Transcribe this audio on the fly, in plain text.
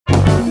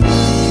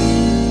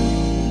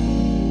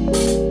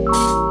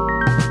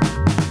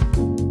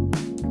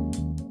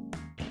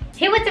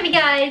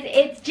Hey guys,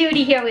 it's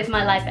Judy here with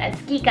my Life as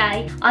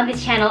Kikay. On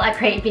this channel, I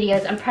create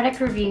videos on product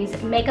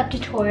reviews, makeup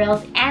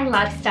tutorials, and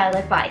lifestyle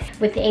advice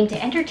with the aim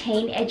to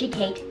entertain,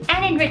 educate,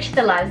 and enrich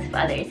the lives of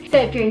others. So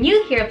if you're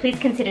new here, please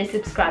consider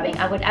subscribing.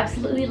 I would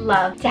absolutely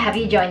love to have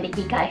you join the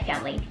Kikay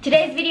family.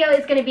 Today's video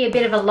is going to be a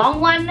bit of a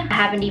long one. I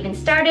haven't even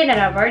started and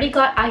I've already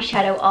got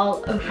eyeshadow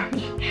all over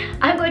me.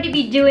 I'm going to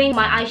be doing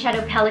my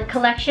eyeshadow palette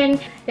collection.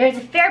 There's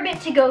a fair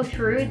bit to go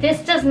through. This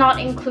does not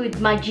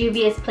include my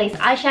Juvia's Place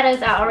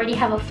eyeshadows. I already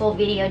have a full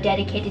video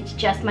dedicated to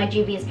just my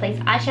Juvia's Place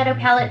eyeshadow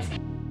palettes,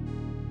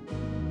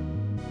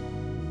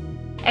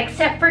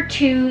 except for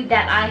two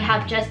that I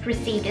have just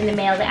received in the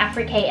mail, the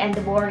Afrique and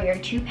the Warrior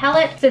 2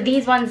 palette. So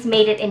these ones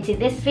made it into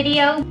this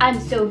video. I'm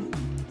so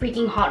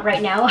freaking hot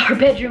right now. Our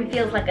bedroom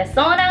feels like a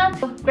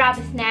sauna. Grab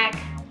a snack,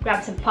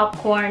 grab some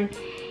popcorn.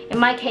 In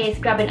my case,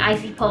 grab an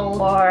icy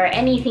pole or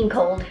anything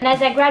cold. And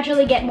as I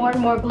gradually get more and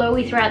more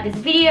glowy throughout this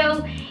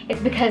video, it's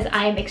because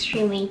I am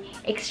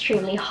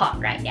extremely hot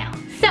right now.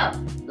 So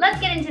let's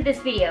get into this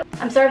video.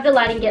 I'm sorry if the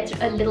lighting gets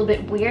a little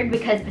bit weird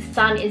because the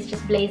sun is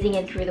just blazing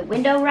in through the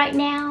window right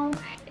now.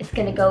 It's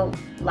gonna go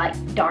light,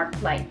 dark.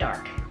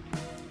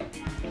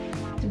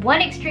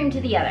 One extreme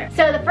to the other.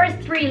 So the first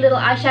three little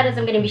eyeshadows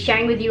I'm going to be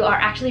sharing with you are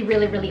actually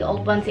really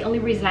old ones. The only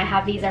reason I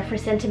have these are for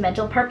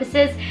sentimental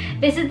purposes.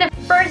 This is the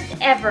first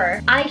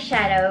ever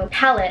eyeshadow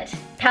palette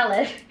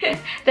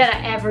that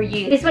I ever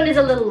used. This one is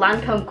a little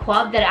Lancome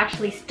quad that I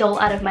actually stole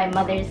out of my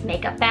mother's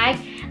makeup bag.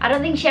 I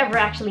don't think she ever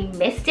actually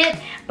missed it,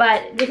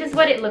 but this is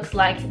what it looks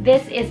like.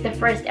 This is the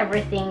first ever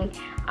thing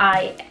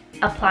I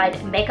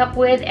applied makeup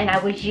with, and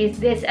I would use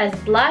this as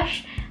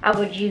blush. I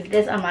would use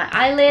this on my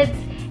eyelids.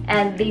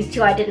 And these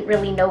two, I didn't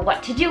really know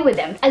what to do with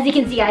them. As you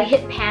can see, I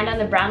hit pan on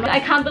the brown one. I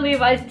can't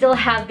believe I still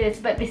have this,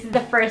 but this is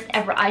the first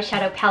ever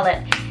eyeshadow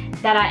palette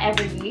that I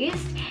ever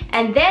used.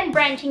 And then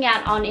branching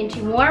out on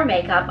into more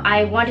makeup,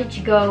 I wanted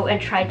to go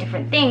and try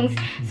different things.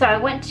 So I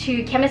went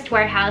to Chemist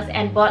Warehouse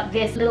and bought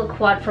this little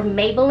quad from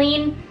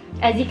Maybelline.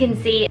 As you can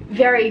see,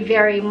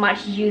 very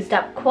much used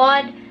up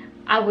quad.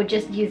 I would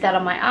just use that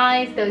on my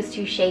eyes, those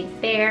two shades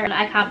there, and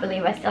I can't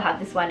believe I still have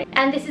this one.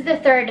 And this is the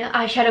third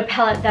eyeshadow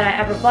palette that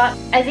I ever bought.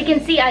 As you can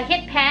see, I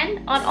hit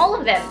pan on all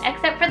of them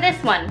except for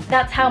this one.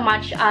 That's how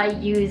much I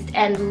used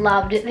and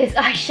loved this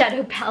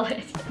eyeshadow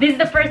palette. This is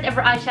the first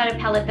ever eyeshadow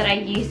palette that I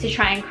used to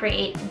try and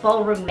create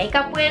ballroom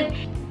makeup with.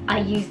 I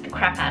used the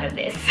crap out of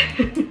this.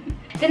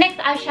 The next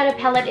eyeshadow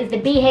palette is the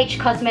BH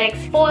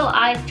Cosmetics Foil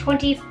Eyes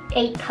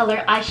 28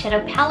 color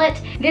eyeshadow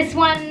palette. This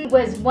one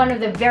was one of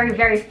the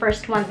very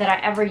first ones that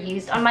I ever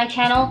used on my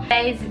channel.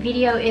 Today's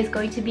video is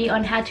going to be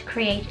on how to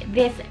create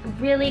this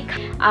really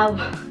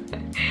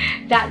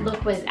that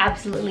look was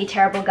absolutely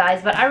terrible,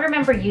 guys, but I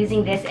remember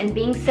using this and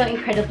being so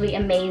incredibly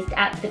amazed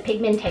at the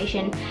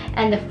pigmentation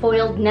and the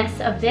foiledness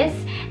of this.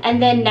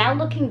 And then now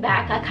looking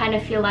back, I kind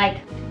of feel like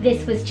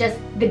this was just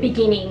the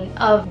beginning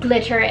of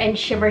glitter and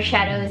shimmer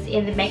shadows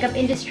in the makeup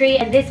industry.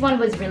 And this one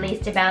was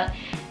released about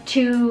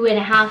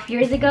 2.5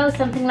 years ago,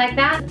 something like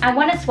that. I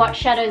want to swatch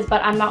shadows,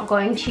 but I'm not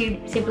going to,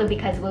 simply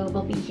because we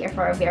will be here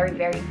for a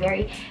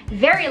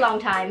very long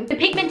time. The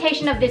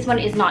pigmentation of this one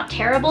is not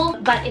terrible,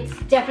 but it's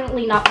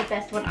definitely not the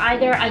best one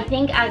either. I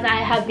think as I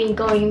have been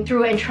going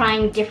through and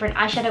trying different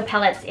eyeshadow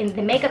palettes in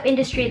the makeup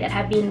industry that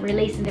have been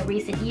released in the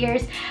recent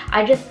years,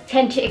 I just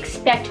tend to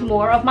expect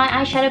more of my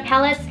eyeshadow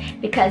palettes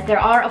because there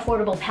are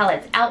affordable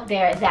palettes out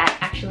there that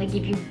actually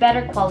give you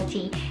better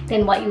quality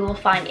than what you will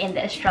find in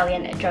the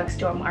Australian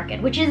drugstore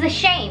market, which is a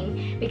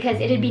shame because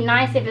it'd be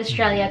nice if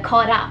Australia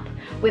caught up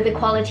with the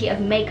quality of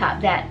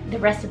makeup that the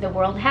rest of the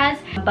world has,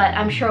 but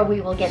I'm sure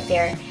we will get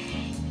there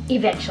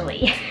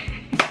eventually.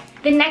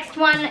 The next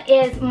one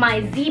is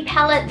my Z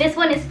palette. This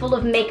one is full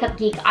of Makeup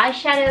Geek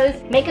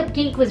eyeshadows. Makeup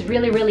Geek was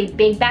really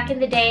big back in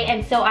the day,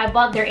 and so I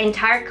bought their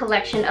entire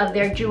collection of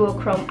their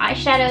duochrome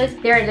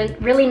eyeshadows. They're the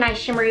really nice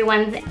shimmery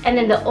ones, and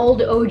then the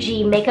old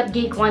OG Makeup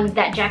Geek ones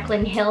that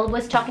Jaclyn Hill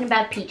was talking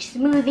about, Peach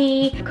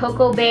Smoothie,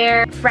 Cocoa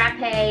Bear,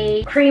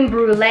 Frappe, Cream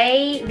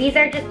Brulee. These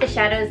are just the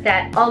shadows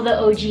that all the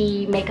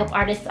OG makeup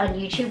artists on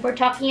YouTube were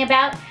talking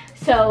about.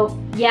 So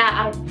yeah,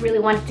 I really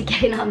wanted to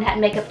get in on that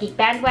Makeup Geek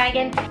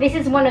bandwagon. This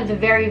is one of the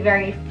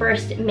very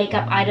first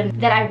makeup items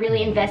that I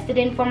really invested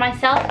in for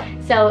myself.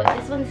 So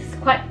this one's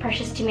quite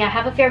precious to me. I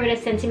have a fair bit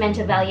of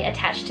sentimental value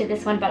attached to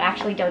this one, but I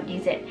actually don't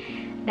use it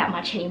that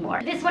much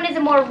anymore. This one is a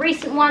more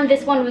recent one.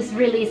 This one was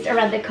released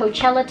around the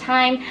Coachella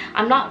time.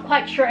 I'm not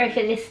quite sure if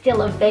it is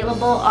still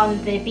available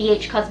on the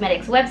BH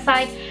Cosmetics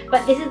website,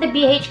 but this is the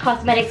BH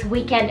Cosmetics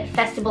Weekend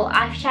Festival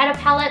eyeshadow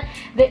palette.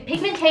 The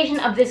pigmentation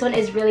of this one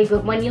is really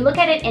good. When you look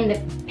at it in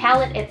the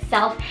palette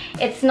itself,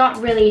 it's not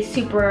really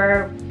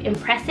super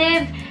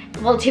impressive,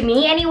 well, to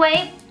me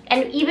anyway.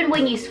 And even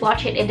when you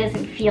swatch it, it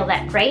doesn't feel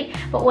that great.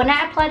 But when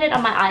I applied it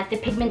on my eyes, the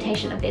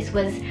pigmentation of this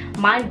was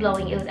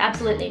mind-blowing. It was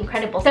absolutely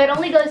incredible. So it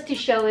only goes to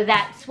show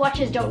that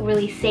swatches don't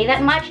really say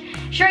that much.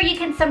 Sure, you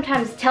can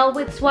sometimes tell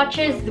with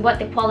swatches what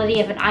the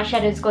quality of an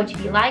eyeshadow is going to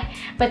be like,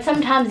 but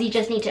sometimes you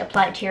just need to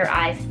apply it to your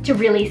eyes to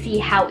really see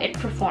how it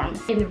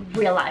performs in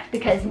real life,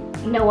 because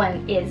no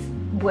one is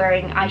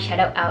wearing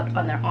eyeshadow out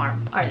on their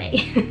arm, are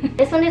they?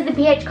 This one is the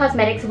BH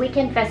Cosmetics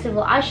Weekend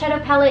Festival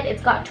eyeshadow palette.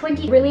 It's got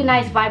 20 really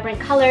nice vibrant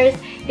colors.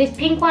 This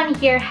pink one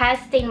here has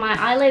stained my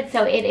eyelids,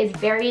 so it is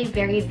very,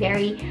 very,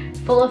 very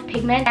full of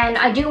pigment. And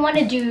I do want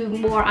to do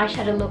more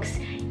eyeshadow looks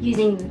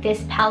using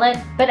this palette,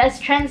 but as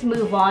trends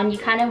move on, you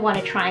kind of want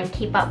to try and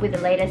keep up with the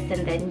latest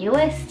and the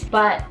newest.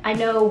 But I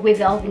know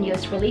with all the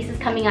newest releases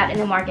coming out in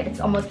the market,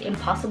 it's almost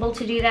impossible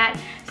to do that.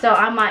 So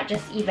I might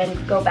just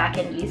even go back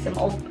and use some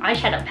old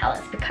eyeshadow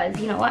palettes, because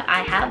you know what, I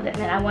have them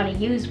and I want to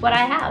use what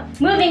I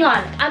have. Moving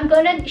on, I'm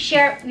gonna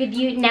share with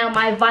you now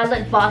my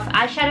Violet Voss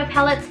eyeshadow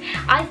palettes.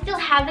 I still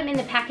have them in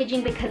the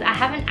packaging because I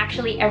haven't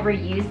actually ever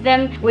used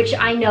them, which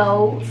I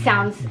know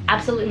sounds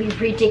absolutely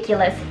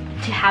ridiculous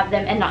to have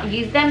them and not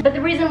use them, but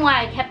the reason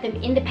why I kept them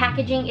in the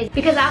packaging is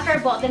because after I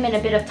bought them and a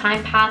bit of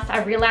time passed,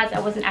 I realized I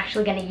wasn't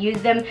actually going to use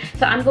them,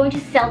 so I'm going to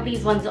sell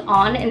these ones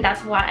on, and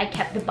that's why I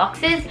kept the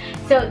boxes.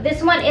 So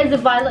this one is the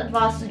Violet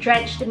Voss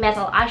Drenched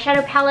Metal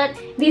eyeshadow palette.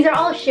 These are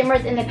all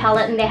shimmers in the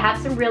palette, and they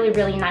have some really,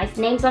 really nice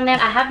names on them.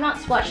 I have not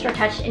swatched or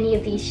touched any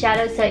of these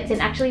shadows, so it's in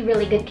actually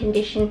really good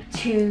condition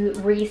to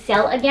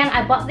resell again.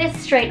 I bought this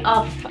straight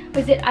off,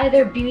 was it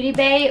either Beauty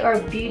Bay or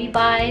Beauty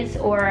Buys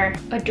or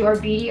Adore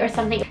Beauty or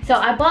something. So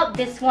I bought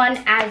this one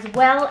as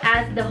well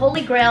as the Holy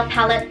Grail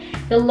palette,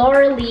 the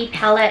Laura Lee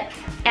palette,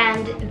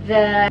 and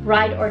the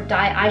Ride or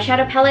Die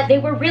eyeshadow palette. They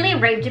were really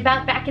raved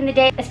about back in the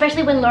day,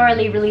 especially when Laura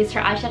Lee released her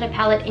eyeshadow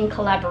palette in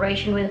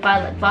collaboration with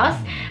Violet Voss.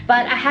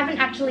 But I haven't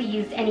actually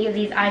used any of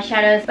these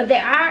eyeshadows, but they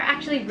are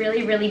actually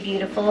really, really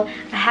beautiful.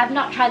 I have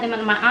not tried them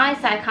on my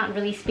eyes, so I can't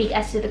really speak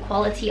as to the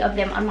quality of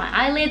them on my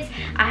eyelids.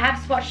 I have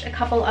swatched a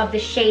couple of the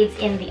shades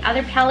in the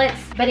other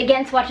palettes, but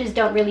again, swatches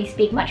don't really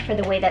speak much for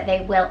the way that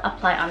they will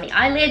apply on the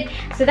eyelid.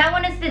 So that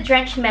one is the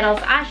Drenched Metals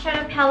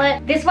eyeshadow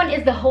palette. This one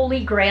is the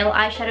Holy Grail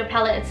eyeshadow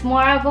palette. It's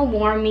more of a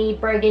warmy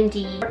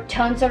burgundy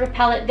tone sort of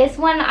palette. This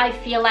one I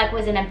feel like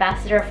was an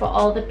ambassador for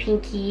all the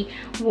pinky,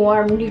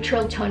 warm,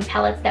 neutral tone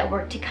palettes that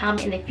were to come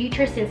in the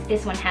future, since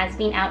this one has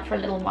been out for a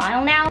little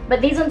while now. But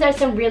these ones are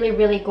some really,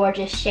 really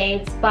gorgeous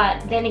shades.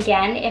 But then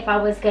again, if I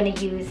was going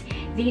to use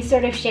these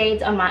sort of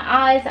shades on my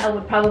eyes, I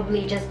would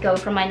probably just go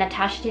for my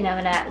Natasha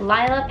Denona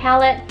Lila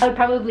palette. I would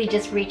probably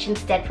just reach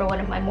instead for one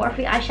of my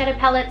Morphe eyeshadow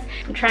palettes.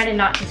 I'm trying to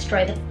not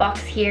destroy the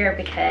box here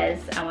because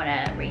I want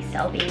to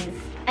resell these.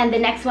 And the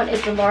next one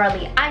is the Laura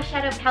Lee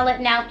eyeshadow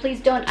palette. Now,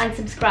 please don't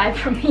unsubscribe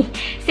from me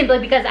simply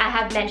because I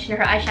have mentioned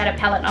her eyeshadow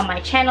palette on my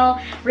channel.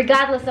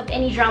 Regardless of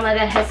any drama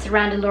that has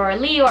surrounded Laura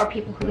Lee or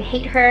people who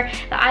hate her,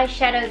 the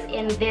eyeshadows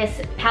in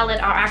this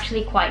palette are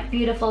actually quite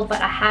beautiful,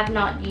 but I have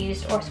not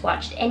used or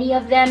swatched any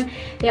of them.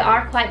 They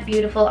are quite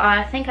beautiful.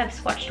 I think I've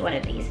swatched one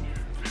of these,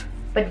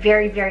 but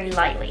very, very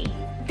lightly.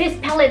 This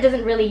palette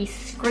doesn't really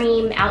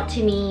scream out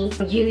to me,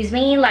 use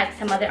me, like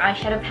some other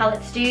eyeshadow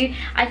palettes do.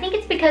 I think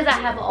it's because I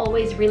have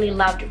always really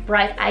loved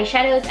bright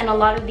eyeshadows, and a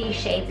lot of these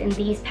shades in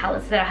these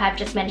palettes that I have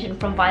just mentioned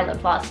from Violet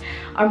Voss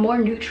are more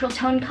neutral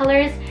tone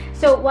colors.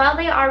 So while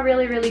they are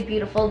really, really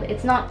beautiful,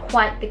 it's not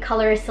quite the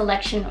color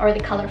selection or the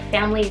color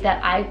family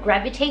that I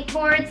gravitate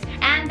towards.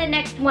 And the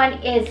next one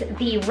is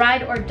the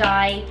Ride or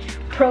Die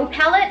Pro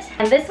palette,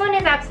 and this one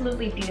is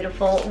absolutely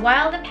beautiful.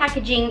 While the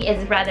packaging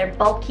is rather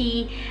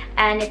bulky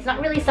and it's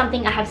not really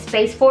something I have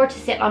space for to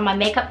sit on my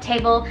makeup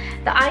table,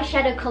 the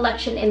eyeshadow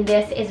collection in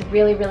this is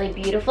really, really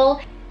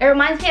beautiful. It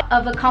reminds me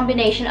of a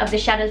combination of the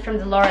shadows from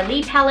the Laura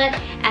Lee palette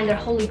and their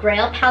Holy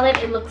Grail palette.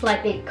 It looks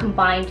like they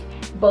combined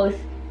both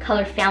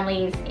color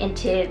families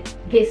into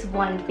this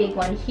one big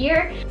one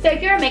here. So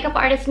if you're a makeup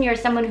artist and you're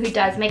someone who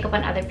does makeup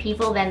on other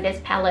people, then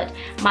this palette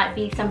might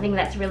be something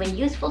that's really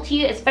useful to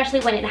you, especially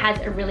when it has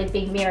a really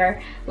big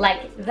mirror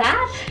like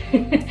that.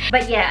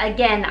 But yeah,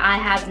 again, I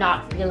have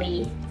not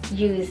really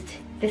used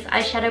this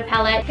eyeshadow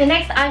palette. The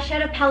next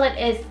eyeshadow palette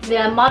is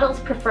the Models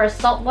Prefer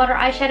Saltwater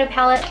eyeshadow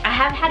palette. I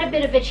have had a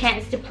bit of a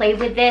chance to play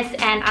with this,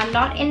 and I'm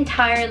not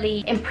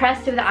entirely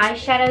impressed with the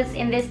eyeshadows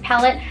in this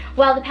palette.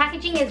 While the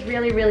packaging is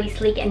really, really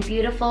sleek and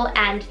beautiful,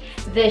 and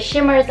the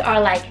shimmers are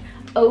like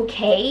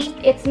okay,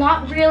 it's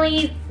not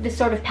really the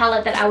sort of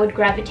palette that I would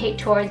gravitate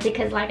towards,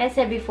 because like I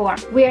said before,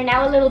 we are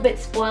now a little bit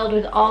spoiled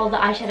with all the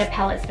eyeshadow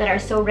palettes that are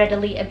so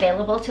readily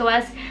available to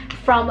us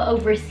from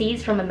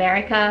overseas, from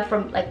America,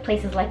 from like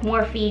places like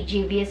Morphe,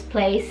 Juvia's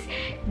Place,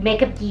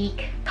 Makeup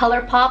Geek,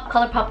 Colourpop.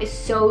 Colourpop is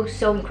so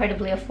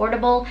incredibly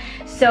affordable.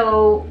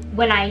 So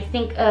when I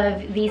think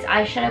of these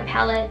eyeshadow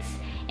palettes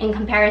in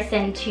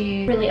comparison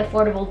to really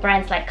affordable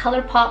brands like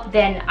Colourpop,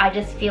 then I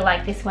just feel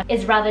like this one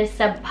is rather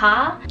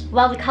subpar.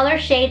 While the color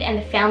shade and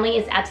the family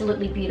is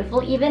absolutely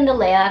beautiful, even the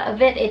layout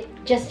of it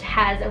just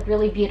has a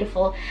really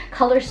beautiful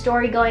color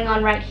story going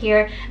on right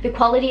here. The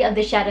quality of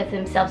the shadows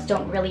themselves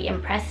don't really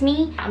impress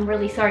me. I'm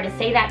really sorry to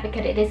say that,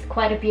 because it is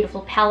quite a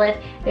beautiful palette.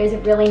 There's a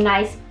really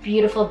nice,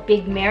 beautiful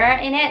big mirror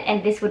in it,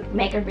 and this would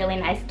make a really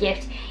nice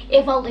gift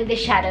if only the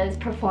shadows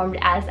performed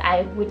as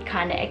I would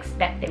kind of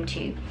expect them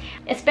to.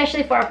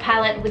 Especially for a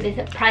palette with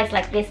a price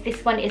like this.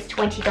 This one is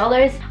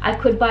 $20. I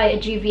could buy a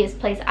Juvia's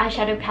Place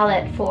eyeshadow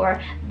palette for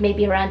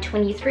maybe around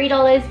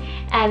 $23,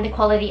 and the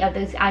quality of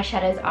those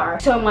eyeshadows are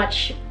so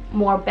much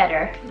more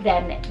better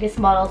than this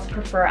model's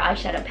prefer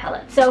eyeshadow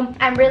palette. So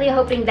I'm really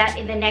hoping that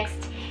in the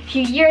next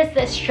few years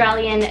the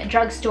Australian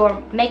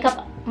drugstore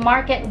makeup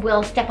market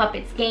will step up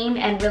its game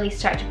and really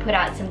start to put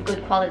out some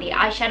good quality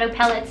eyeshadow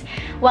palettes,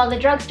 while the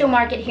drugstore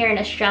market here in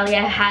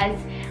Australia has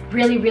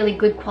really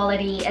good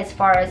quality as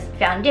far as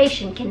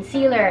foundation,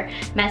 concealer,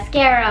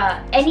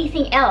 mascara,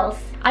 anything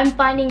else. I'm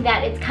finding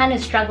that it's kind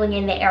of struggling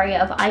in the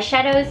area of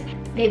eyeshadows.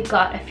 They've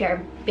got a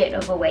fair bit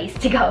of a ways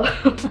to go.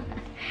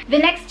 The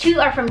next two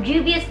are from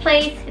Juvia's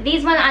Place.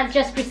 These one I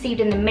just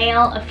received in the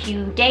mail a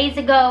few days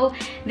ago.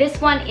 This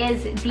one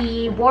is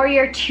the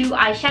Warrior 2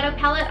 eyeshadow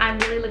palette. I'm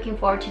really looking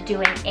forward to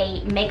doing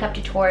a makeup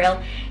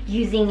tutorial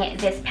using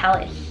this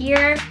palette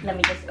here. Let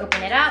me just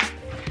open it up.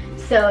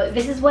 So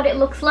this is what it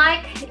looks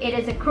like. It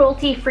is a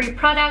cruelty-free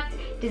product,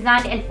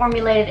 designed and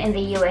formulated in the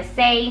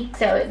USA.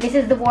 So this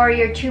is the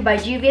Warrior 2 by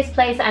Juvia's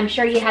Place. I'm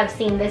sure you have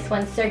seen this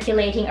one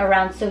circulating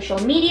around social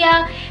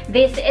media.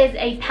 This is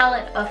a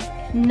palette of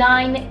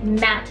 9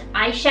 matte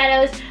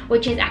eyeshadows,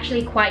 which is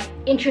actually quite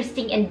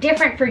interesting and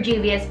different for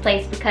Juvia's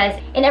Place, because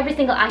in every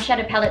single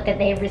eyeshadow palette that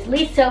they've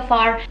released so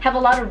far have a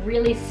lot of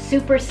really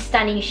super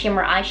stunning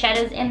shimmer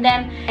eyeshadows in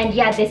them. And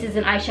yeah, this is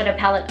an eyeshadow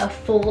palette of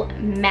full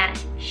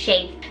matte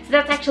shade. So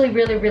that's actually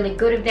really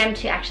good of them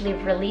to actually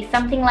release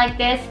something like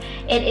this.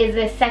 It is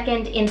the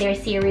second in their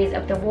series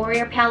of the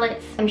Warrior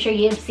palettes. I'm sure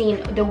you've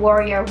seen the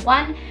Warrior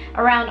 1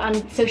 around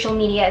on social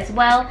media as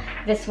well.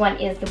 This one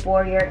is the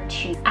Warrior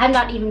 2. I have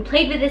not even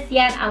played with this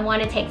yet. I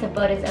want to take some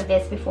photos of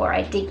this before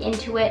I dig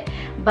into it,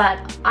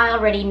 but I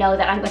already know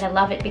that I'm going to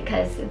love it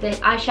because the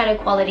eyeshadow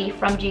quality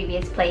from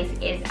Juvia's Place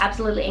is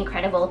absolutely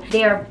incredible.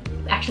 They are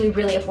actually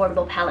really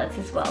affordable palettes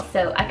as well,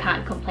 so I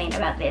can't complain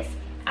about this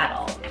at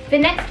all. The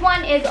next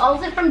one is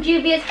also from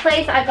Juvia's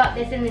Place. I got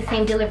this in the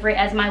same delivery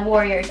as my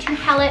Warrior 2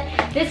 palette.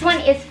 This one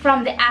is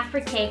from the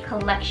Afrique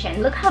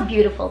collection. Look how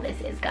beautiful this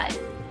is, guys.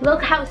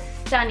 Look how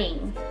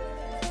stunning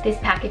this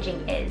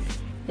packaging is.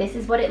 This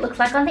is what it looks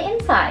like on the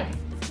inside.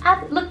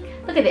 Look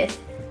at this.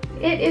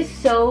 It is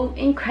so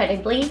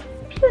incredibly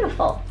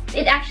beautiful.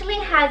 It actually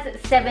has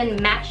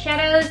 7 matte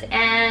shadows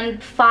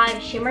and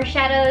 5 shimmer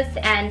shadows,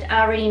 and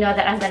I already know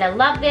that I'm gonna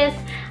love this.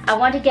 I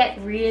want to get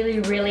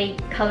really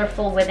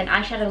colorful with an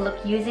eyeshadow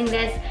look using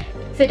this,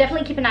 so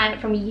definitely keep an eye out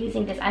for me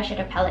using this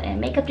eyeshadow palette in a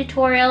makeup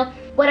tutorial.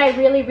 What I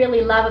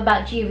really love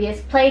about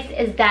Juvia's Place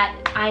is that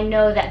I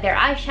know that their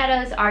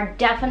eyeshadows are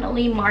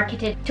definitely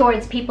marketed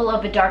towards people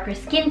of a darker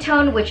skin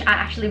tone, which I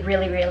actually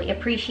really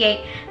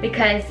appreciate,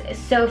 because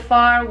so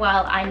far,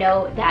 while I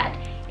know that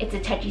it's a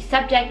touchy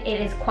subject,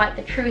 it is quite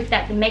the truth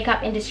that the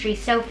makeup industry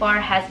so far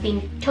has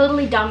been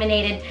totally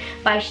dominated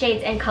by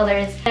shades and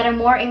colors that are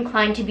more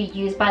inclined to be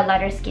used by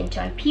lighter skin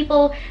tone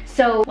people.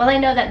 So while I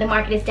know that the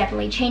market is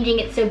definitely changing,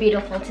 it's so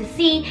beautiful to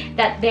see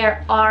that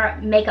there are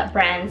makeup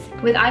brands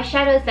with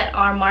eyeshadows that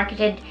are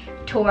marketed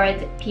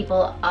towards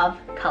people of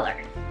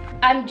color.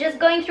 I'm just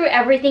going through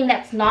everything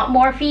that's not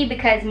Morphe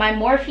because my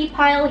Morphe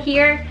pile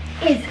here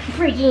is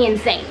freaking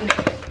insane.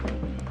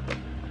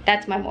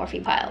 That's my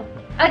Morphe pile.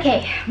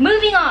 Okay,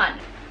 moving on.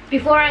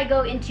 Before I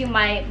go into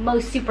my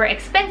most super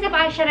expensive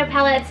eyeshadow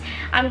palettes,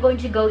 I'm going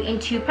to go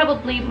into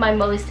probably my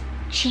most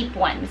cheap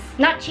ones.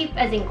 Not cheap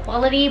as in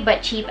quality,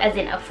 but cheap as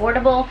in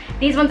affordable.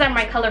 These ones are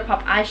my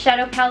Colourpop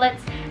eyeshadow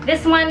palettes.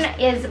 This one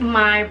is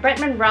my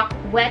Bretman Rock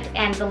Wet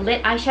and the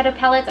Lit eyeshadow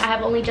palettes. I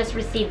have only just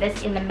received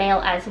this in the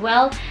mail as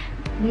well.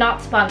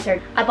 Not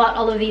sponsored. I bought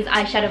all of these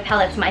eyeshadow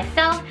palettes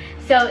myself.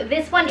 So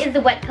this one is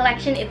the Wet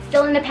collection. It's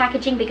still in the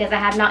packaging because I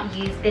have not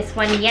used this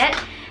one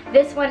yet.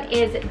 This one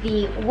is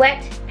the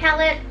Wet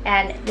palette,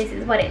 and this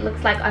is what it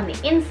looks like on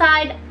the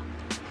inside.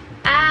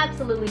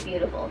 Absolutely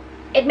beautiful.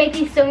 It makes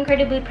me so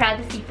incredibly proud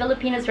to see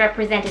Filipinos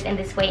represented in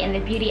this way in the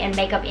beauty and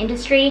makeup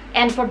industry.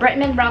 And for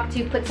Bretman Rock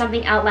to put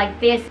something out like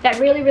this that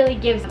really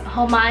gives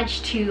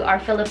homage to our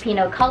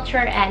Filipino culture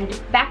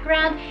and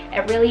background,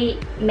 it really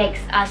makes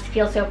us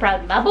feel so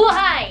proud.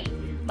 Mabuhay!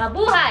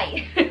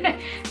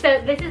 Mabuhay! So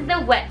this is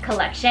the Wet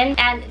collection,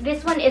 and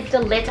this one is the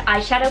Lit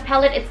eyeshadow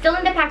palette. It's still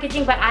in the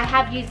packaging, but I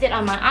have used it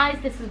on my eyes.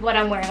 This is what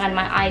I'm wearing on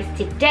my eyes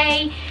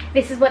today.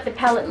 This is what the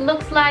palette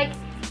looks like.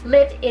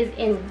 Lit is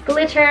in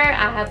glitter.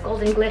 I have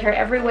golden glitter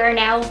everywhere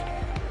now.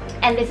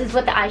 And this is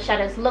what the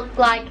eyeshadows look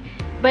like,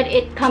 but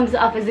it comes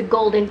off as a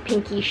golden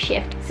pinky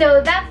shift.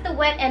 So that's the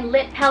Wet and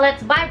Lit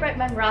palettes by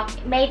Bretman Rock,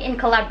 made in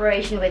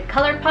collaboration with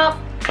Colourpop.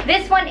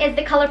 This one is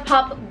the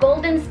Colourpop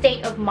Golden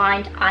State of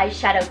Mind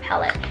eyeshadow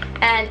palette,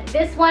 and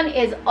this one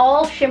is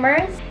all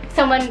shimmers.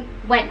 Someone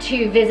went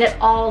to visit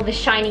all the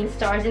shining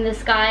stars in the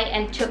sky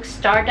and took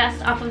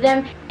stardust off of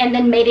them and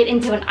then made it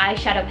into an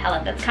eyeshadow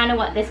palette. That's kind of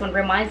what this one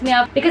reminds me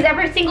of, because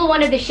every single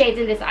one of the shades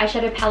in this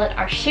eyeshadow palette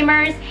are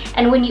shimmers,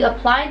 and when you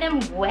apply them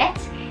wet,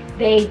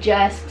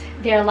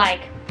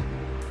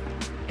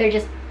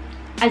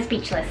 I'm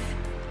speechless.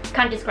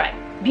 Can't describe.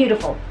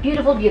 Beautiful,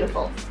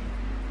 beautiful.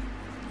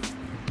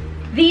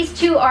 These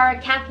two are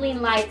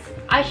Kathleen Light's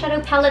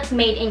eyeshadow palettes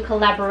made in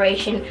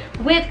collaboration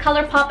with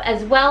Colourpop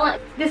as well.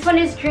 This one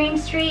is Dream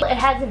Street. It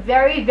has a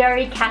very,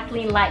 very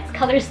Kathleen Lights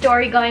color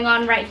story going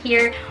on right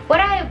here. What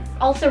I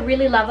also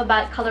really love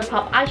about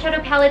Colourpop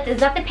eyeshadow palettes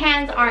is that the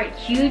pans aren't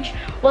huge.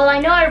 Well, I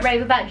know I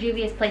rave about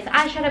Juvia's Place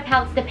eyeshadow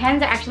palettes. The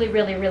pans are actually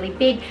really, really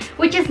big,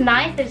 which is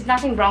nice. There's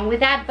nothing wrong with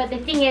that. But the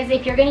thing is,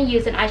 if you're going to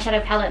use an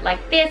eyeshadow palette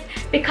like this,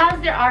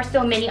 because there are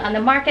so many on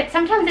the market,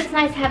 sometimes it's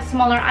nice to have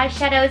smaller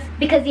eyeshadows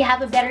because you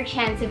have a better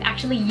chance of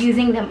actually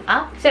using them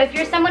up. So if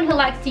you're someone who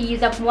likes to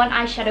use up one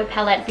eyeshadow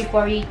palette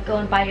before you go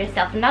and buy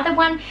yourself another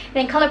one,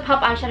 then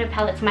Colourpop eyeshadow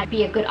palettes might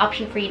be a good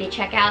option for you to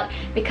check out.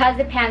 Because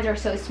the pans are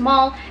so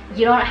small,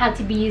 you don't have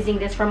to be using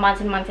this for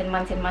months and months and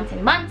months and months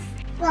and months.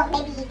 Well,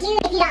 maybe you do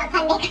if you don't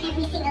apply makeup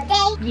every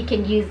single day. You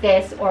can use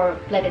this or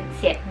let it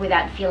sit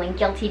without feeling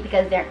guilty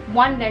because they're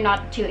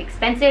not too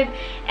expensive,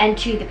 and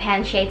two, the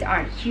pan shades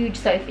aren't huge,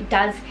 so if it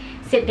does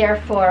sit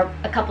there for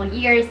a couple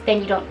years,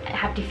 then you don't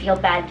have to feel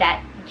bad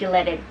that you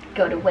let it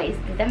go to waste.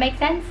 Does that make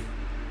sense?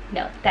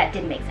 No, that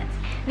didn't make sense.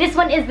 This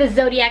one is the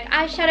Zodiac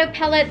eyeshadow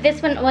palette.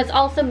 This one was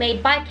also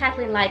made by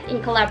Kathleen Lights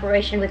in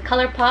collaboration with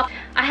Colourpop.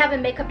 I have a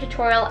makeup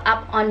tutorial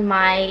up on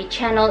my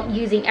channel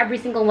using every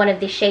single one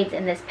of the shades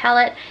in this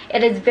palette.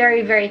 It is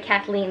very, very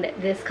Kathleen,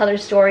 this color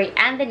story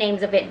and the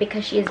names of it,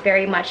 because she is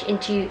very much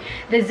into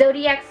the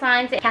Zodiac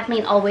signs.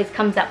 Kathleen always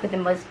comes up with the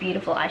most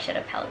beautiful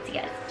eyeshadow palettes, you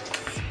guys.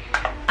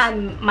 I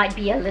might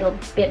be a little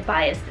bit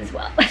biased as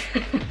well.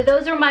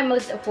 Those are my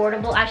most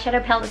affordable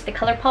eyeshadow palettes, the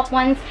Colourpop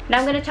ones. Now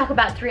I'm going to talk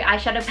about 3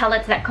 eyeshadow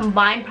palettes that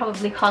combined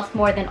probably cost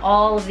more than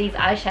all of these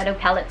eyeshadow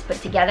palettes put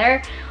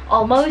together.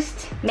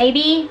 Almost,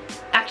 maybe,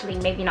 actually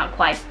maybe not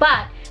quite,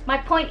 but my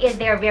point is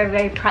they're very,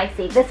 very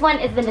pricey. This one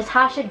is the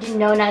Natasha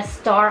Denona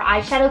Star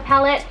eyeshadow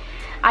palette.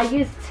 I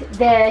used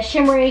the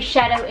shimmery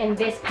shadow in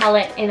this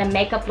palette in a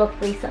makeup look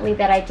recently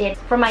that I did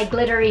for my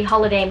glittery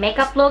holiday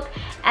makeup look,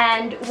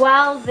 and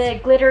while the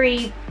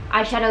glittery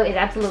eyeshadow is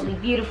absolutely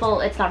beautiful,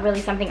 it's not really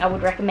something I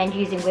would recommend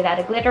using without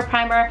a glitter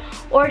primer,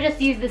 or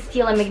just use the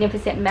Steel and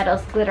Magnificent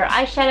Metals glitter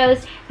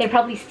eyeshadows. They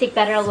probably stick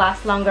better,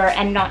 last longer,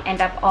 and not end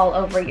up all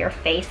over your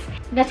face.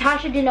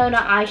 Natasha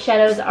Denona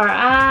eyeshadows are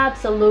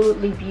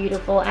absolutely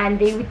beautiful, and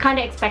they would kind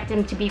of expect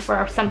them to be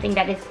for something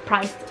that is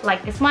priced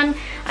like this one.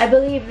 I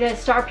believe the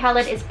Star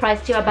palette is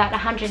priced to about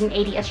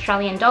 180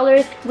 Australian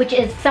dollars, which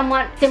is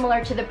somewhat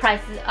similar to the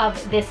prices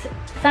of this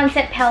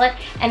Sunset palette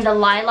and the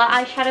Lila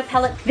eyeshadow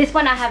palette. This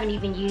one I haven't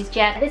even used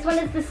yet. This one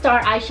is the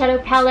Star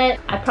eyeshadow palette.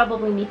 I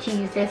probably need to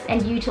use this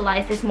and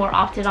utilize this more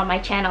often on my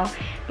channel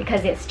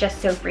because it's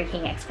just so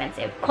freaking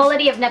expensive.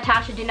 Quality of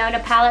Natasha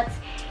Denona palettes,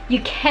 you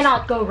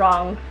cannot go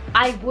wrong.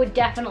 I would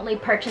definitely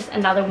purchase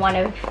another one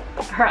of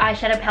her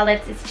eyeshadow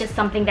palettes. It's just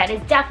something that is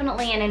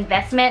definitely an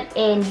investment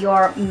in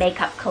your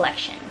makeup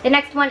collection. The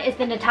next one is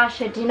the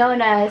Natasha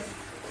Denona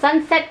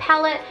Sunset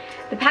palette.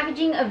 The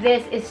packaging of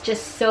this is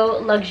just so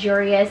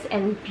luxurious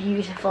and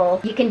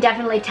beautiful. You can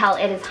definitely tell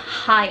it is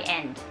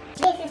high-end.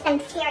 This is some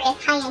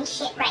serious high-end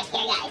shit right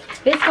here,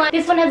 guys.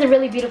 This one has a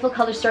really beautiful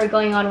color story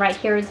going on right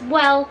here as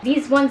well.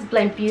 These ones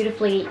blend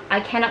beautifully.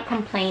 I cannot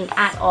complain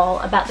at all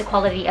about the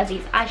quality of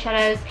these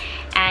eyeshadows,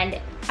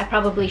 and I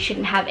probably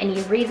shouldn't have any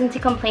reason to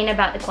complain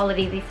about the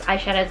quality of these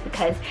eyeshadows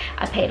because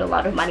I paid a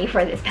lot of money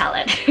for this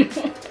palette.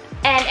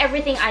 And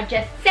everything I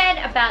just said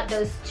about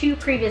those 2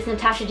 previous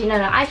Natasha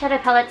Denona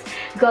eyeshadow palettes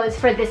goes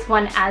for this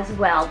one as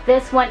well.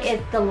 This one is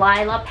the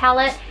Lila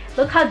palette.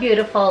 Look how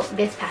beautiful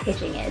this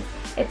packaging is.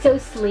 It's so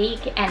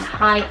sleek and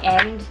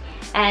high-end,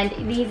 and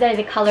these are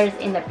the colors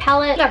in the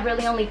palette. I've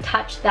really only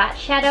touched that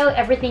shadow.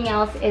 Everything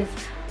else is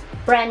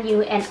brand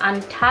new and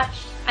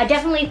untouched. I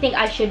definitely think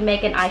I should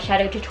make an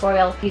eyeshadow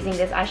tutorial using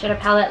this eyeshadow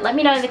palette. Let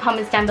me know in the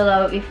comments down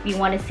below if you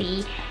want to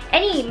see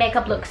any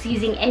makeup looks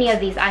using any of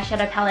these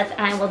eyeshadow palettes,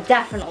 and I will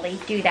definitely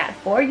do that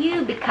for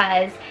you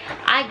because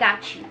I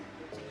got you.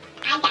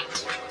 I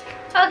got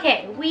you.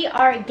 Okay, we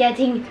are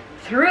getting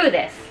through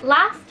this.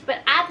 Last but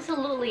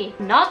absolutely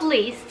not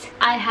least,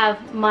 I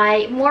have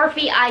my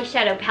Morphe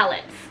eyeshadow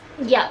palettes.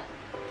 Yep,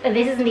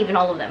 this isn't even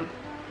all of them.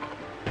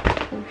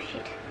 Oh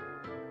shit.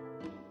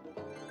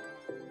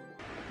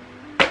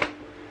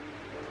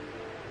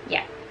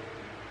 Yeah,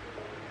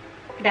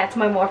 that's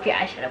my Morphe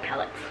eyeshadow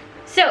palettes.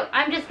 So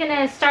I'm just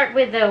gonna start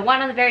with the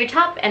one on the very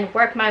top and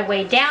work my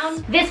way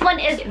down. This one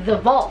is The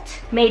Vault,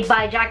 made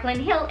by Jaclyn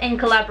Hill in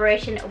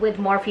collaboration with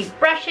Morphe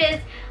brushes.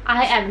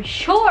 I am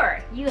sure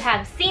you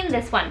have seen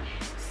this one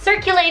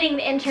circulating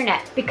the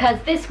internet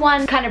because this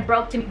one kind of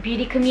broke the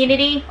beauty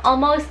community,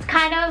 almost,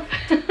 kind of.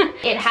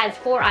 It has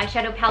 4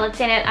 eyeshadow palettes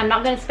in it. I'm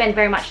not going to spend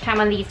very much time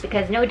on these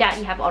because no doubt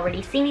you have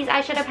already seen these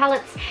eyeshadow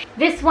palettes.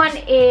 This one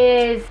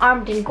is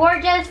Armed and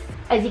Gorgeous.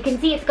 As you can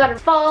see, it's got a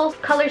fall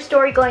color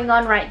story going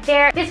on right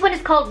there. This one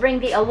is called Ring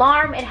the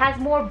Alarm. It has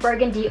more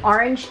burgundy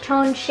orange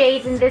tone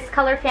shades in this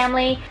color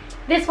family.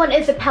 This one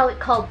is the palette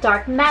called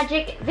Dark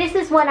Magic. This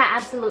is one I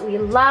absolutely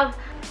love.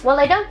 While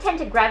I don't tend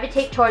to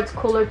gravitate towards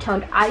cooler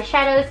toned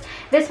eyeshadows,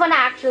 this one I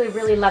actually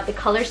really love the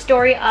color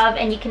story of,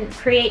 and you can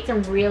create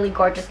some really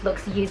gorgeous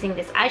looks using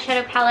this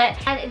eyeshadow palette.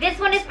 And this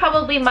one is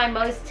probably my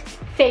most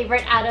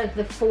favorite out of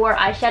the 4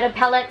 eyeshadow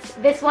palettes.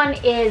 This one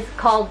is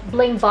called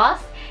Bling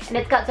Boss. and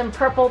it's got some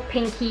purple,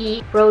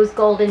 pinky, rose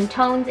golden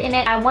tones in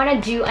it. I want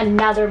to do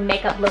another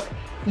makeup look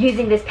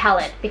using this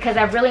palette because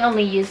I've really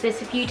only used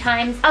this a few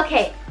times.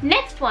 Okay,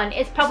 next one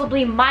is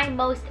probably my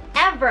most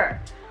ever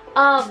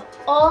of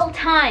all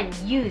time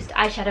used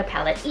eyeshadow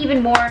palette,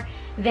 even more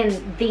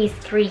than these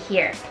three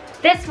here.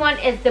 This one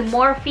is the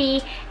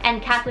Morphe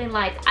and Kathleen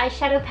Lights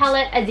eyeshadow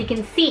palette. As you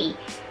can see,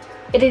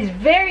 it is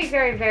very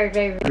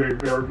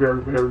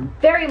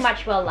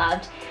much well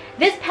loved.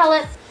 This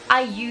palette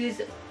I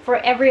use for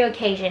every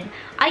occasion.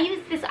 I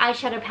use this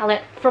eyeshadow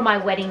palette for my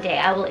wedding day.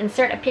 I will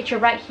insert a picture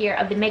right here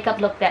of the makeup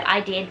look that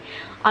I did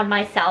on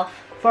myself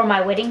for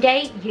my wedding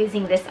day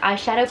using this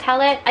eyeshadow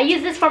palette. I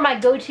use this for my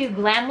go-to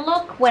glam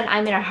look when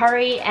I'm in a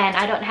hurry and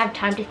I don't have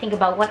time to think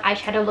about what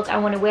eyeshadow look I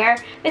want to wear.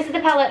 This is the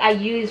palette I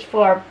use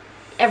for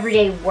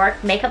everyday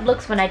work makeup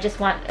looks when I just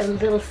want a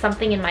little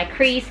something in my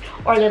crease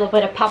or a little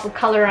bit of pop of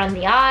color on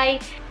the eye.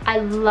 I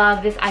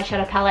love this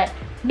eyeshadow palette.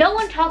 No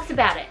one talks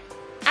about it.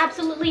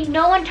 Absolutely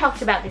no one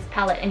talks about this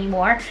palette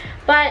anymore,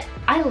 but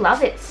I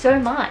love it so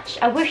much.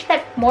 I wish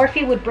that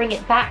Morphe would bring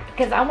it back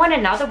because I want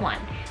another one.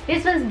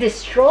 This one's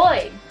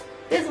destroyed.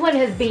 This one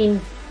has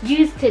been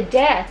used to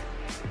death.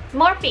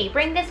 Morphe,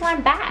 bring this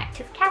one back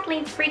because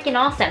Kathleen's freaking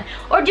awesome.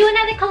 Or do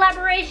another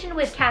collaboration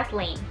with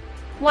Kathleen.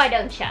 Why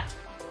don't ya?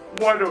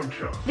 Why don't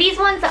you? These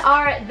ones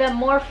are the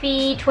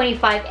Morphe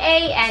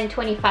 25A and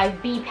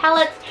 25B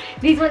palettes.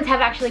 These ones have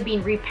actually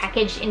been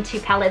repackaged into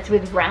palettes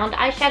with round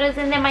eyeshadows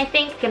in them, I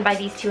think. You can buy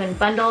these two in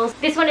bundles.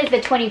 This one is the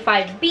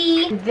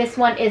 25B. This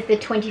one is the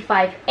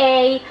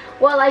 25A.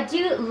 While I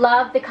do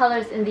love the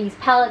colors in these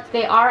palettes,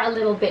 they are a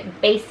little bit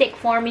basic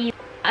for me.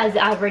 As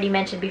I've already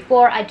mentioned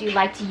before, I do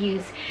like to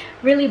use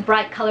really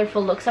bright,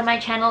 colorful looks on my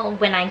channel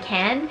when I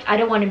can. I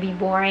don't want to be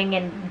boring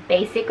and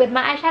basic with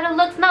my eyeshadow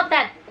looks. Not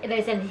that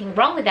there's anything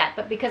wrong with that,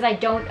 but because I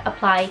don't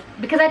apply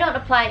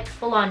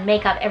full-on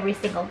makeup every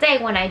single day.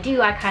 When I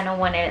do, I kind of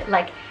want to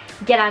like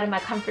get out of my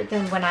comfort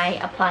zone when I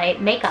apply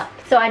makeup.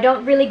 So I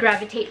don't really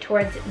gravitate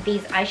towards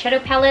these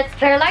eyeshadow palettes.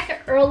 They're like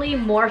the early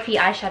Morphe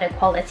eyeshadow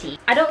quality.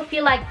 I don't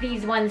feel like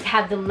these ones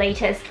have the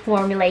latest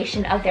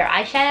formulation of their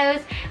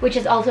eyeshadows, which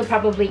is also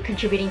probably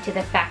contributing to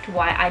the fact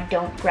why I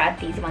don't grab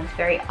these ones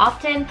very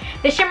often.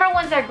 The shimmer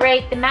ones are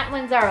great, the matte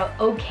ones are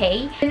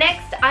okay. The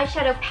next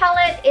eyeshadow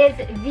palette is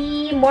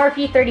the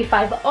Morphe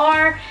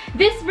 35R.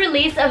 This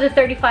release of the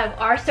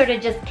 35R sort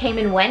of just came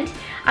and went.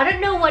 I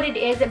don't know what it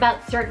is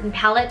about certain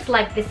palettes,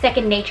 like the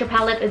Second Nature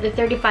palette or the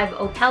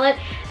 35O palette.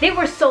 They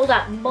were sold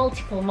out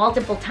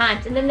multiple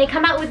times, and then they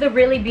come out with a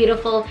really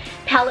beautiful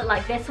palette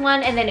like this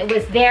one, and then it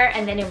was there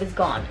and then it was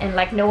gone, and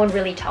like no one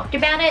really talked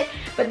about it.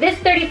 But this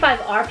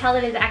 35R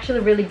palette is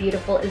actually really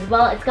beautiful as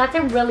well. It's got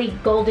some really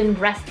golden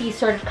rusty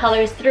sort of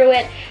colors through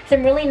it,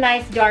 some really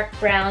nice dark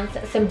browns,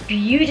 some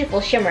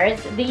beautiful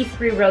shimmers. These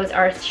three rows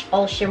are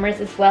all shimmers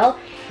as well.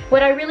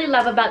 What I really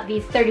love about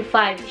these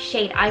 35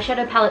 shade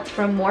eyeshadow palettes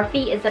from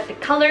Morphe is that the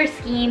color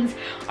schemes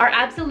are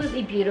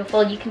absolutely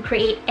beautiful. You can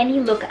create any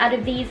look out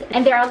of these,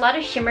 and there are a lot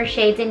of shimmer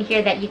shades in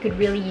here that you could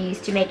really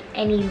use to make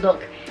any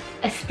look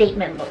a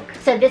statement look.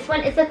 So this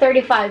one is the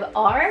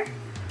 35R.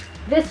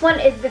 This one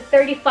is the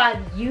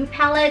 35U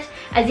palette.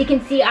 As you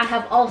can see, I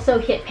have also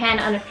hit pan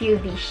on a few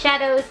of these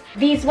shadows.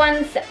 These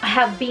ones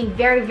have been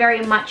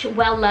very much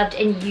well loved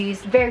and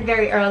used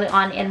very early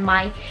on in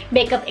my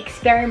makeup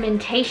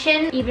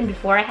experimentation, even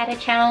before I had a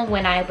channel,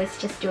 when I was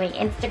just doing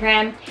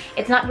Instagram.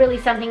 It's not really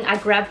something I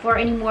grab for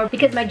anymore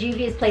because my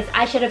Juvia's Place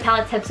eyeshadow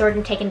palettes have sort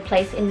of taken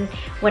place in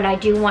when I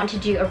do want to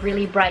do a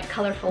really bright,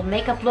 colorful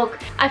makeup look.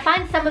 I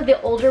find some of the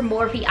older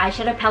Morphe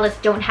eyeshadow palettes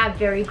don't have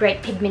very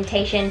great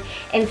pigmentation,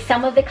 and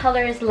some of the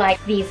colors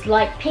like these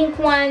light pink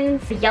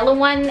ones, the yellow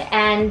one,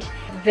 and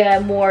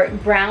the more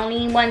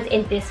browny ones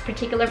in this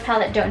particular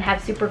palette don't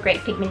have super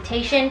great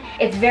pigmentation.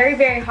 It's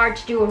very hard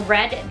to do a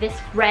red. This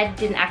red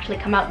didn't actually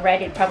come out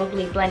red. It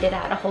probably blended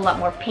out a whole lot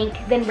more pink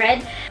than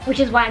red, which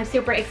is why I'm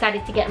super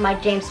excited to get my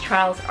James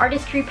Charles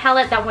Artistry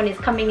palette. That one is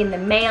coming in the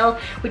mail,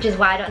 which is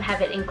why I don't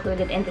have it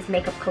included in this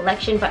makeup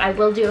collection, but I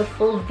will do a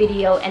full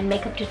video and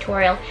makeup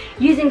tutorial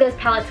using those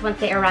palettes once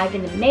they arrive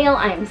in the mail.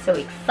 I am so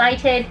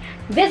excited.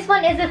 This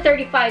one is a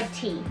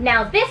 35T.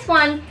 Now this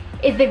one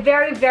is the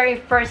very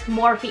first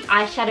Morphe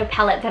eyeshadow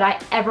palette that I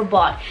ever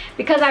bought,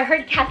 because I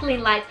heard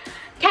Kathleen like,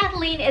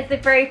 Kathleen is the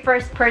very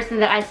first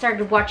person that I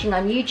started watching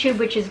on YouTube,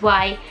 which is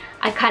why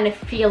I kind of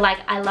feel like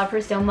I love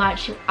her so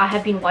much. I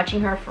have been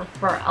watching her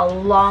for a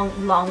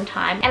long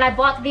time, and I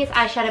bought this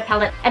eyeshadow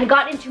palette and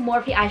got into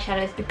Morphe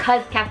eyeshadows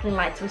because Kathleen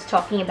Lights was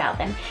talking about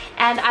them,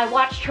 and I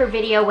watched her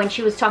video when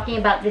she was talking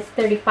about this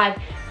 35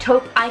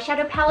 taupe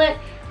eyeshadow palette.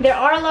 There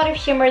are a lot of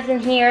shimmers in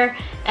here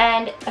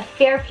and a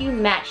fair few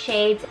matte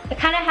shades. I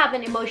kind of have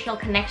an emotional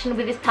connection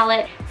with this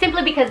palette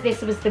simply because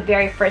this was the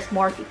very first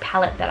Morphe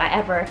palette that I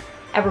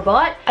ever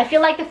bought. I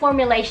feel like the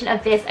formulation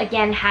of this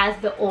again has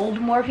the old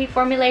Morphe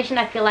formulation.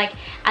 I feel like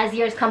as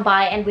years come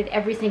by and with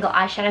every single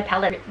eyeshadow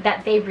palette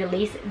that they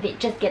release, it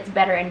just gets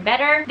better and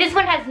better. This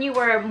one has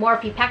newer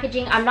Morphe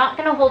packaging. I'm not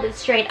gonna hold it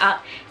straight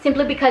up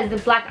simply because the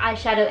black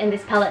eyeshadow in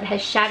this palette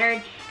has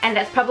shattered, and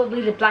that's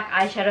probably the black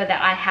eyeshadow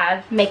that I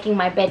have making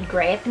my bed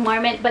gray at the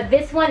moment. But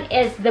this one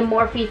is the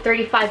Morphe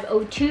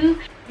 3502.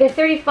 The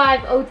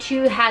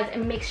 3502 has a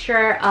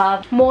mixture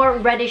of more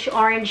reddish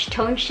orange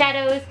tone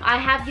shadows. I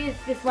have used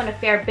this one a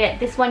fair bit.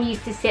 This one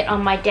used to sit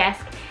on my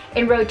desk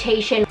in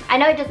rotation. I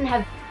know it doesn't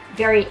have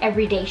very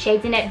everyday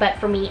shades in it, but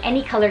for me,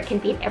 any color can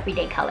be an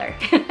everyday color.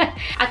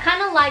 I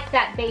kind of like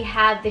that they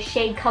have the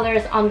shade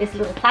colors on this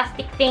little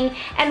plastic thing,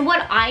 and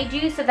what I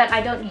do so that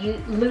I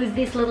don't lose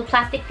these little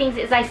plastic things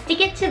is I stick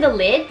it to the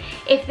lid.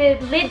 If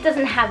the lid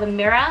doesn't have a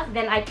mirror,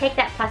 then I take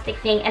that plastic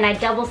thing and I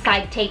double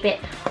side tape it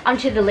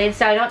onto the lid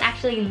so I don't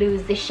actually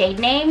lose the shade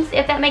names,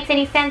 if that makes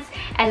any sense,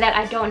 and that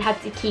I don't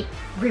have to keep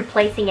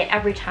replacing it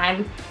every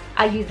time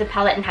I use the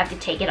palette and have to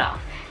take it off.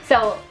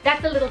 So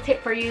that's a little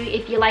tip for you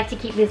if you like to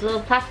keep these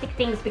little plastic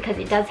things, because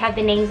it does have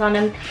the names on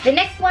them. The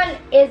next one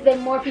is the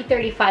Morphe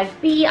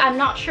 35B. I'm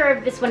not sure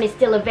if this one is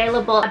still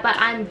available, but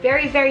I'm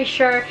very, very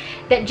sure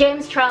that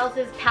James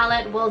Charles's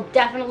palette will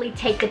definitely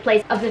take the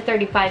place of the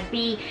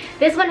 35B.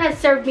 This one has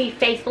served me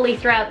faithfully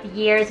throughout the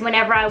years.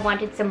 Whenever I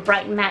wanted some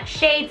bright matte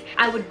shades,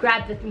 I would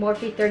grab the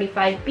Morphe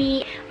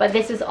 35B, but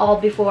this was all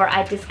before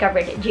I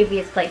discovered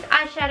Juvia's Place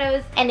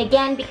eyeshadows. And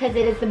again, because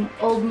it is the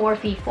old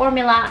Morphe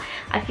formula,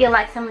 I feel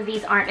like some of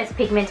these aren't as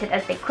pigmented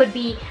as they could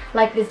be,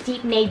 like this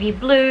deep navy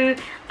blue,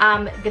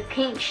 the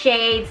pink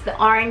shades, the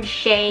orange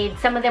shades.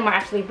 Some of them are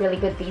actually really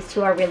good. These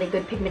two are really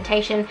good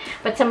pigmentation,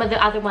 but some of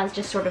the other ones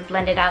just sort of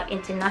blended out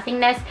into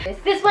nothingness.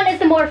 This one is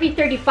the Morphe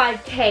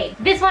 35K.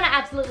 This one I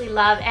absolutely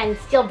love and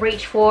still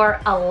reach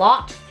for a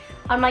lot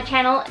on my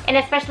channel, and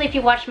especially if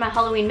you watch my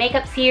Halloween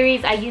makeup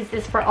series, I use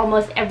this for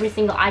almost every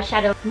single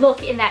eyeshadow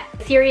look in that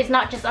series,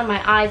 not just on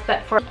my eyes,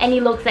 but for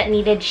any looks that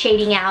needed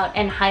shading out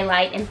and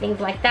highlight and things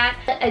like that.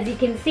 As you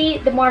can see,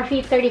 the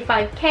Morphe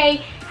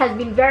 35K has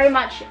been very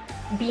much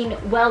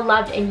well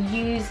loved and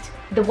used.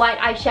 The white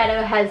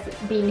eyeshadow has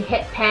been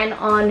hit pan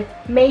on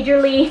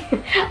majorly.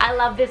 I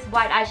love this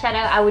white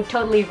eyeshadow. I would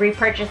totally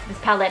repurchase this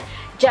palette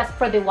just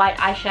for the white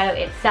eyeshadow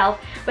itself,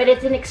 but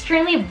it's an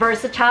extremely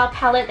versatile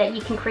palette that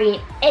you can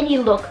create any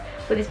look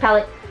with this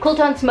palette. Cool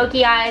tone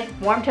smoky eyes,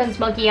 warm tone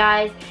smoky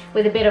eyes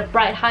with a bit of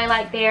bright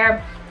highlight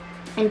there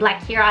and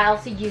black here. I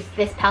also use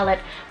this palette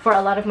for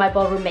a lot of my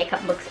ballroom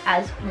makeup looks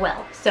as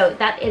well. So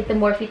that is the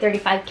Morphe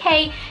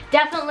 35K.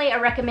 Definitely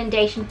a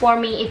recommendation for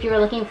me if you're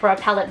looking for a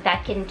palette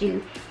that can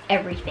do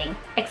everything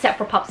except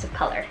for pops of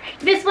color.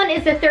 This one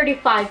is the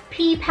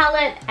 35P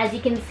palette. As you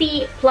can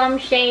see, plum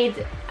shades,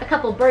 a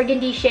couple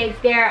burgundy shades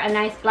there, a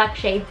nice black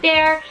shade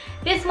there.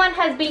 This one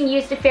has been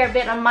used a fair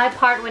bit on my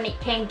part when it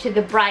came to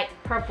the bright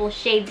purple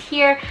shades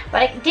here,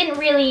 but I didn't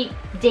really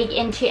dig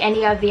into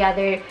any of the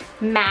other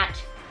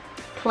matte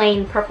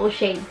plain purple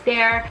shades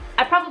there.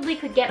 I probably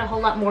could get a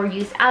whole lot more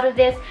use out of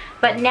this,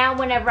 but now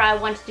whenever I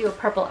want to do a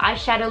purple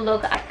eyeshadow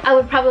look, I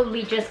would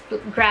probably just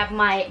grab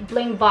my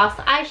Bling Voss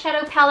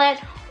eyeshadow palette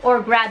or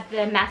grab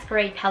the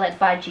Masquerade palette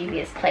by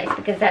Juvia's Place,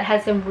 because that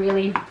has some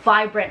really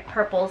vibrant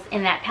purples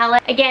in that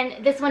palette.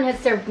 Again, this one has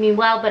served me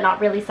well, but not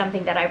really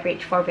something that I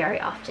reach for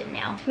very often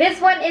now. This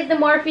one is the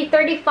Morphe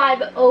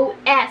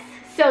 35OS.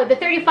 So the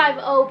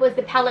 35O was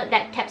the palette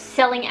that kept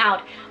selling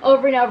out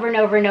over and over and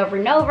over and over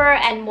and over,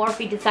 and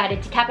Morphe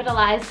decided to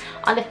capitalize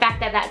on the fact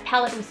that that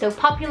palette was so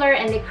popular,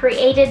 and they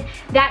created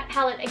that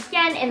palette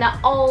again in the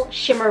all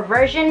shimmer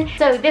version.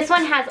 So this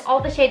one has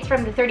all the shades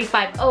from the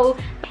 35O.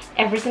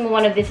 Every single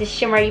one of this is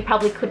shimmer. You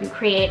probably couldn't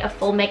create a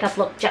full makeup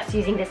look just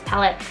using this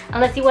palette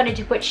unless you wanted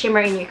to put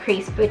shimmer in your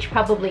crease, which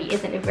probably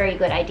isn't a very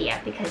good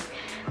idea because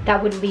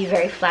that wouldn't be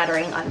very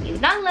flattering on you.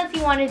 Not unless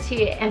you wanted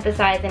to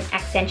emphasize and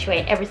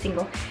accentuate every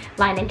single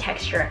line and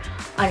texture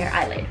on your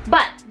eyelid.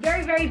 But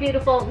very, very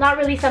beautiful. Not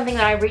really something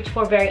that I reach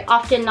for very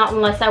often, not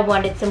unless I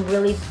wanted some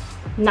really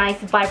nice,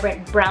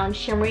 vibrant brown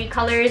shimmery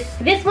colors.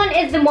 This one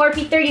is the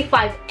Morphe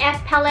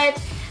 35F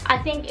palette. I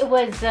think it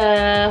was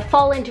the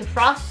Fall Into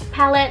Frost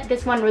palette.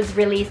 This one was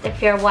released a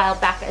fair while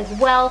back as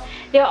well.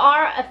 There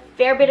are a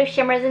fair bit of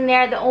shimmers in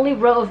there. The only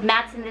row of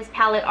mattes in this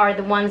palette are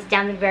the ones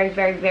down the very,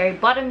 very, very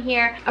bottom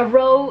here. A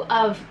row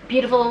of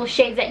beautiful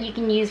shades that you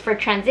can use for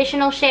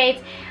transitional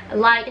shades,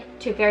 light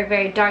to very,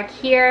 very dark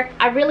here.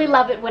 I really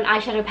love it when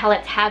eyeshadow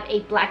palettes have a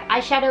black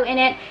eyeshadow in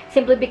it,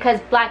 simply because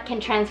black can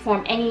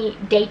transform any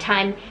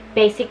daytime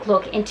basic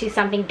look into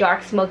something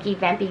dark, smoky,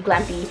 vampy,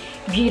 glampy,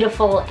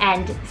 beautiful,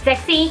 and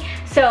sexy.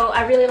 So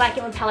I really like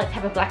it when palettes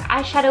have a black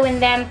eyeshadow in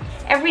them.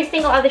 Every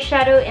single other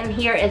shadow in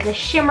here is a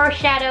shimmer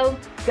shadow.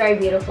 Very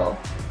beautiful.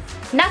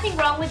 Nothing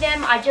wrong with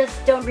them, I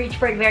just don't reach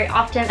for it very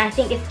often. I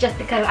think it's just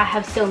because I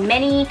have so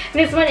many.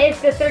 This one is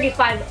the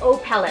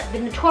 35O palette, the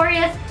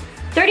notorious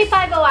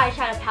 35O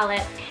eyeshadow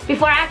palette.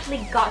 Before I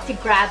actually got to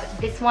grab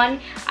this one,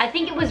 I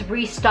think it was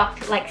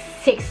restocked like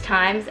 6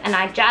 times and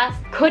I just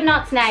could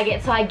not snag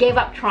it, so I gave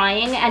up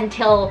trying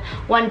until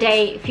one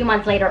day, a few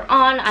months later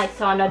on, I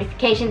saw a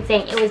notification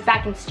saying it was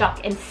back in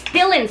stock and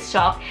still in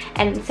stock,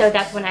 and so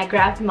that's when I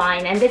grabbed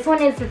mine. And this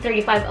one is the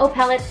 35O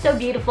palette, so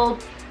beautiful.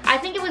 I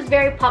think it was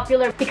very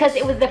popular because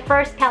it was the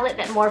first palette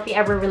that Morphe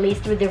ever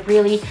released with the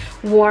really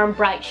warm,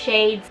 bright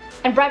shades.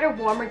 And brighter,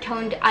 warmer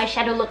toned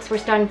eyeshadow looks were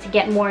starting to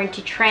get more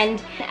into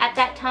trend at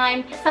that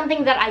time.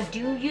 Something that I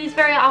do use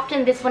very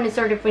often, this one is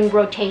sort of in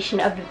rotation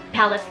of the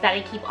palettes that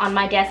I keep on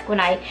my desk when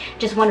I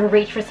just want to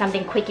reach for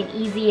something quick and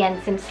easy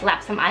and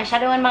slap some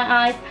eyeshadow in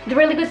my eyes. The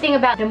really good thing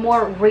about the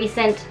more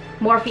recent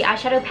Morphe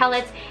eyeshadow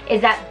palettes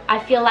is that I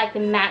feel like the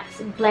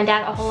mattes blend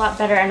out a whole lot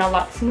better and a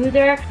lot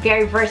smoother,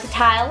 very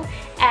versatile,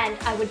 and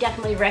I would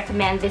definitely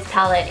recommend this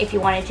palette if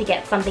you wanted to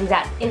get something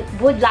that it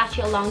would last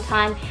you a long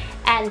time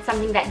and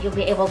something that you'll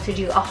be able to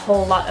do a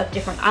whole lot of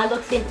different eye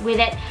looks with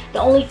it. The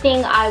only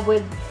thing I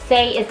would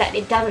say is that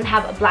it doesn't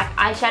have a black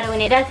eyeshadow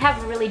in it. It does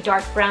have a really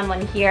dark brown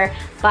one here,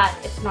 but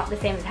it's not the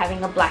same as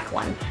having a black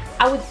one.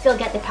 I would still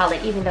get the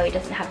palette even though it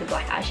doesn't have the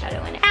black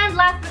eyeshadow in it. And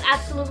last but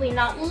absolutely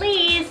not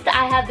least,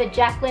 I have the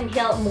Jaclyn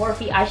Hill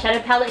Morphe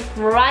eyeshadow palette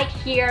right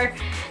here.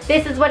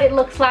 This is what it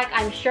looks like.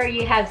 I'm sure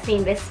you have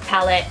seen this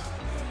palette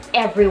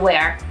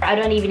everywhere. I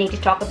don't even need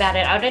to talk about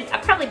it. I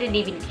probably didn't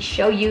even need to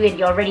show you, and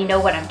you already know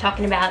what I'm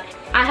talking about.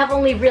 I have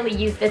only really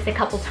used this a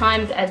couple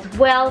times as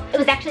well. It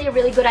was actually a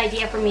really good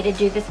idea for me to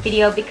do this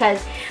video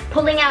because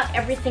pulling out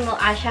every single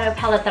eyeshadow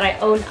palette that I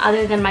own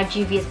other than my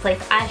Juvia's Place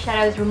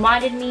eyeshadows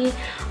reminded me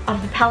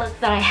of the palettes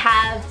that I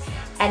have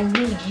and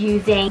me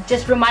using.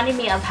 Just reminded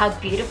me of how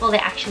beautiful they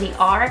actually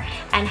are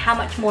and how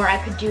much more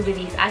I could do with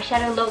these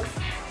eyeshadow looks.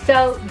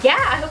 So yeah,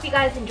 I hope you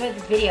guys enjoyed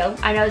this video.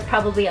 I know it's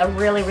probably a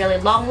really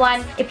long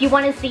one. If you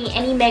want to see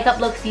any makeup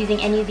looks using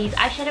any of these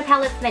eyeshadow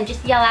palettes, then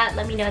just yell out,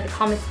 let me know in the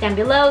comments down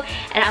below,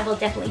 and I will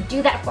definitely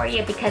do that for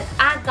you because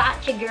I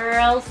got you,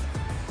 girls.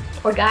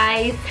 Or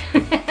guys.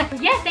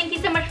 Yeah, thank you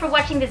so much for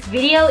watching this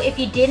video. If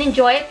you did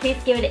enjoy it, please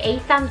give it a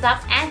thumbs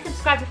up and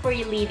subscribe before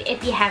you leave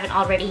if you haven't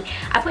already.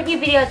 I put new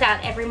videos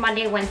out every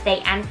Monday,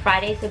 Wednesday, and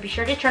Friday, so be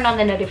sure to turn on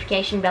the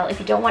notification bell if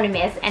you don't want to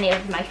miss any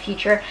of my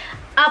future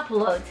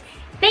uploads.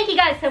 Thank you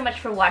guys so much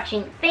for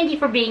watching. Thank you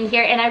for being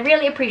here, and I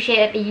really appreciate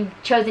it that you've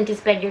chosen to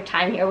spend your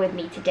time here with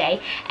me today.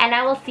 And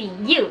I will see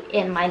you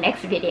in my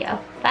next video.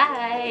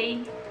 Bye!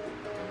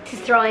 This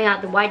is throwing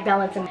out the white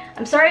balance.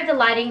 I'm sorry if the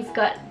lighting's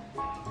got...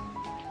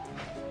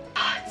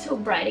 Oh, it's so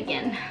bright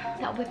again.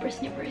 That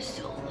whippersnapper is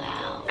so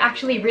loud.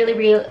 Actually, really...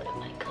 Oh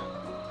my god.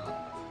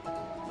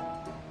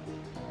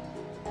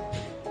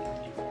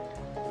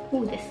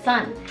 Ooh, the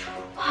sun.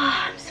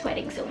 Oh, I'm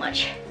sweating so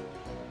much.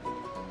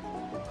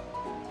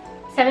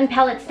 7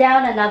 palettes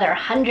down, another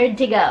 100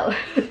 to go.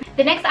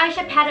 The next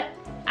eyeshadow palette,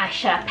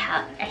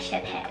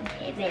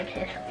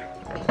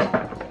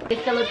 the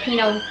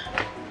Filipino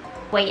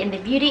way in the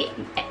beauty.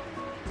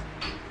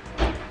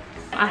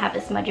 I have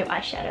a smudge of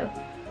eyeshadow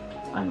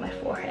on my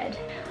forehead.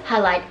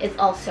 Highlight is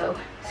also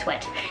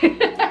sweat.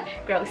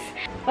 Gross.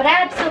 But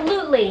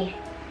absolutely,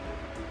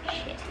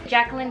 shit.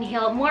 Jaclyn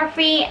Hill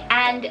Morphe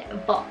and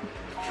Voss.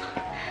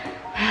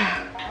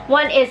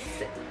 One is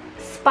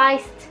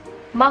spiced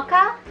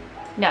mocha.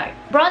 No,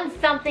 bronze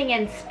something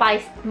and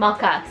spiced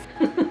mocha.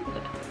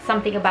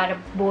 Something about a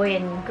boy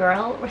and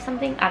girl or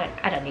something. I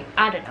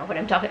don't know what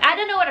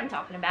I'm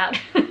talking about.